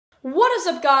What is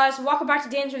up, guys? Welcome back to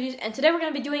Dan's Reviews, and today we're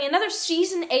going to be doing another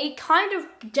Season 8 kind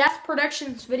of death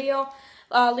predictions video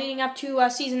leading up to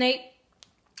Season 8,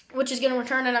 which is going to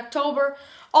return in October.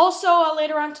 Also,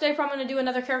 later on today, probably going to do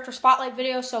another character spotlight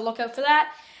video, so look out for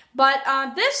that. But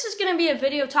this is going to be a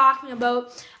video talking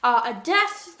about a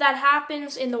death that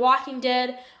happens in The Walking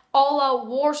Dead all-out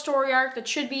war story arc that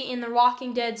should be in The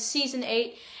Walking Dead Season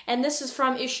 8, and this is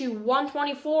from issue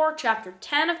 124, chapter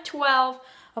 10 of 12,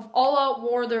 of All Out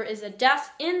War. There is a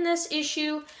death in this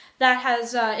issue that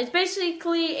has, it's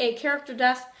basically a character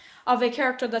death of a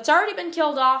character that's already been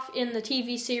killed off in the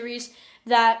TV series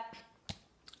that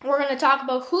we're going to talk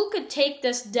about who could take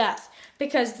this death,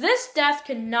 because this death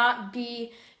cannot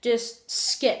be just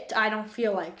skipped, I don't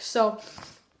feel like. So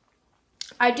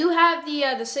I do have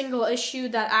the single issue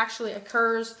that actually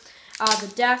occurs,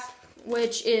 the death,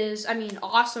 which is, I mean,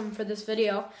 awesome for this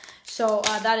video. So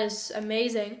that is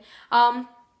amazing.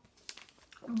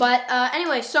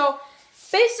 Anyway, so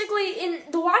basically in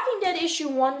The Walking Dead issue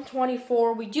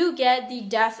 124, we do get the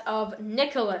death of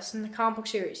Nicholas in the comic book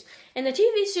series. In the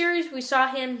TV series, we saw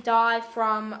him die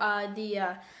from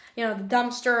the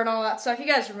dumpster and all that stuff. You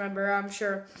guys remember, I'm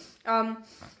sure.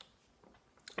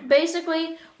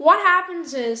 Basically, what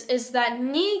happens is that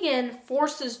Negan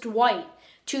forces Dwight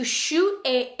to shoot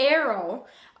a arrow,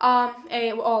 a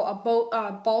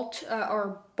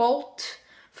bolt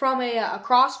from a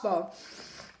crossbow.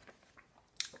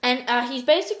 And he's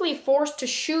basically forced to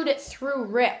shoot it through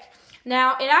Rick.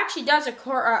 Now, it actually does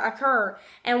occur,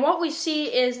 and what we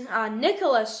see is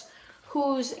Nicholas,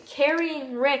 who's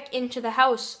carrying Rick into the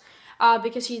house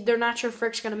because they're not sure if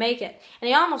Rick's going to make it. And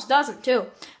he almost doesn't, too.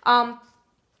 And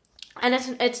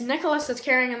it's Nicholas that's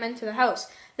carrying him into the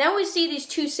house. Then we see these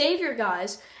two savior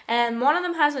guys, and one of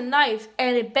them has a knife,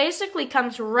 and it basically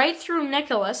comes right through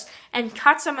Nicholas and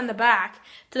cuts him in the back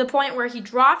to the point where he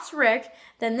drops Rick.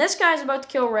 Then this guy's about to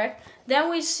kill Rick. Then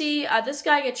we see this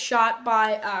guy gets shot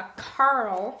by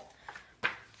Carl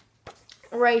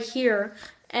right here.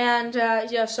 And,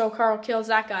 so Carl kills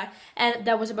that guy, and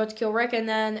that was about to kill Rick. And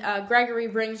then Gregory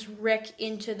brings Rick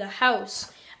into the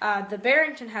house, the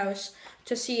Barrington house,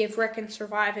 to see if Rick can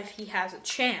survive, if he has a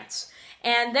chance.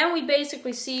 And then we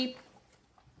basically see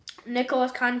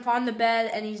Nicholas kind of on the bed,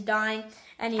 and he's dying,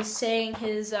 and he's saying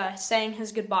his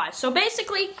goodbyes. So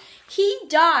basically, he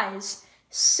dies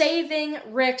saving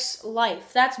Rick's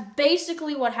life. That's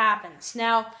basically what happens.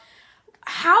 Now,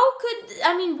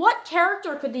 what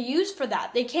character could they use for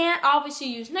that? They can't obviously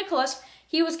use Nicholas.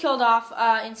 He was killed off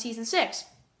in Season 6.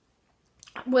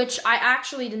 Which I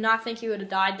actually did not think he would have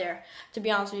died there, to be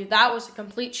honest with you. That was a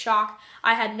complete shock.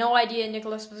 I had no idea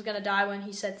Nicholas was going to die when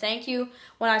he said thank you.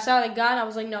 When I saw the gun, I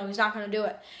was like, no, he's not going to do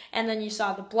it. And then you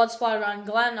saw the blood splatter on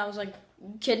Glenn, and I was like,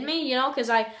 you kidding me? Because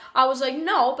I was like,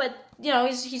 no, but,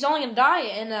 he's only going to die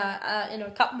in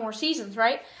a couple more seasons,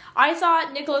 right? I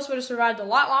thought Nicholas would have survived a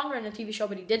lot longer in the TV show,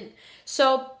 but he didn't.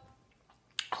 So,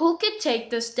 who could take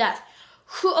this death?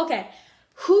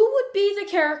 Who would be the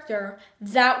character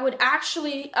that would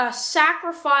actually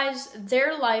sacrifice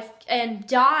their life and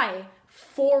die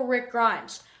for Rick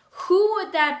Grimes? Who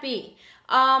would that be?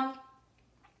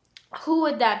 Who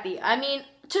would that be? I mean,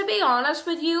 to be honest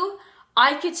with you,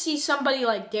 I could see somebody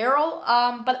like Daryl,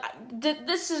 but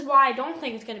this is why I don't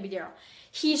think it's going to be Daryl.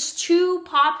 He's too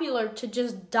popular to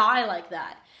just die like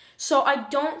that. So I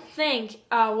don't think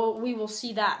we will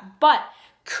see that. But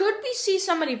could we see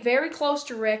somebody very close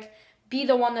to Rick be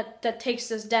the one that takes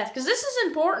this death? Because this is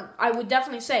important, I would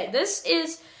definitely say. This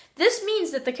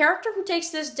means that the character who takes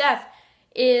this death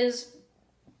is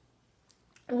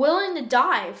willing to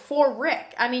die for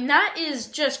Rick. I mean, that is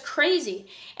just crazy.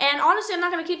 And honestly, I'm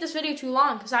not going to keep this video too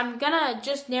long because I'm going to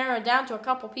just narrow it down to a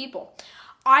couple people.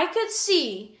 I could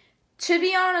see, to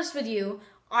be honest with you,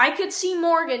 I could see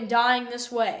Morgan dying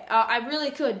this way. I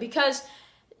really could, because,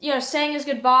 saying his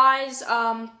goodbyes,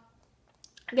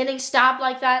 getting stabbed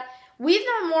like that. We've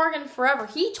known Morgan forever.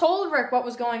 He told Rick what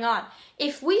was going on.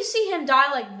 If we see him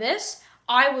die like this,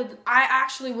 I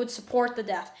actually would support the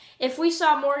death. If we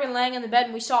saw Morgan laying in the bed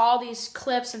and we saw all these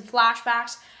clips and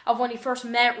flashbacks of when he first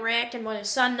met Rick and when his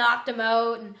son knocked him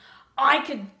out, and I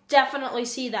could definitely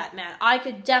see that, man. I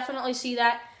could definitely see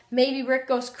that. Maybe Rick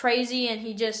goes crazy and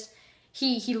he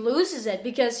loses it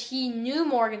because he knew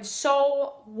Morgan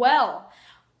so well.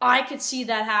 I could see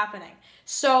that happening.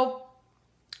 So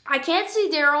I can't see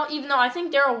Daryl, even though I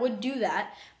think Daryl would do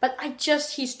that, but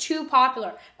he's too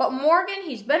popular. But Morgan,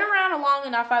 he's been around long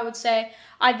enough, I would say.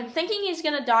 I've been thinking he's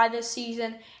going to die this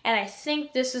season, and I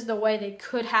think this is the way they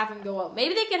could have him go out.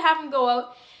 Maybe they could have him go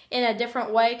out in a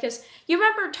different way. Because you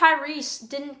remember Tyrese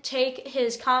didn't take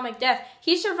his comic death.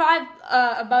 He survived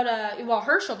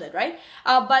Herschel did, right?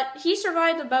 But he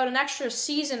survived about an extra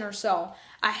season or so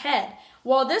ahead.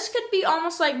 Well, this could be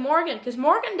almost like Morgan, because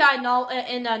Morgan died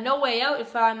in No Way Out,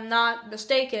 if I'm not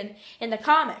mistaken, in the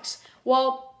comics.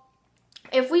 Well,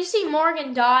 if we see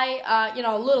Morgan die,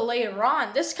 a little later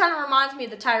on, this kind of reminds me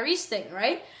of the Tyrese thing,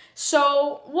 right?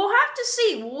 So we'll have to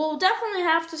see. We'll definitely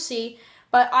have to see.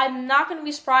 But I'm not going to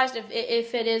be surprised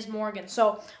if it is Morgan.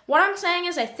 So what I'm saying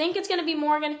is I think it's going to be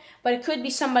Morgan, but it could be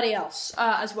somebody else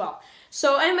as well.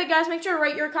 So anyway, guys, make sure to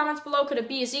write your comments below. Could it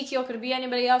be Ezekiel? Could it be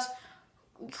anybody else?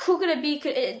 Who could it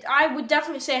be? I would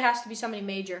definitely say it has to be somebody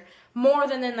major, more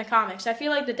than in the comics. I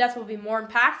feel like the death will be more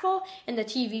impactful in the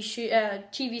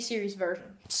TV series version.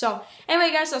 So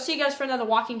anyway, guys, I'll see you guys for another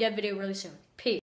Walking Dead video really soon. Peace.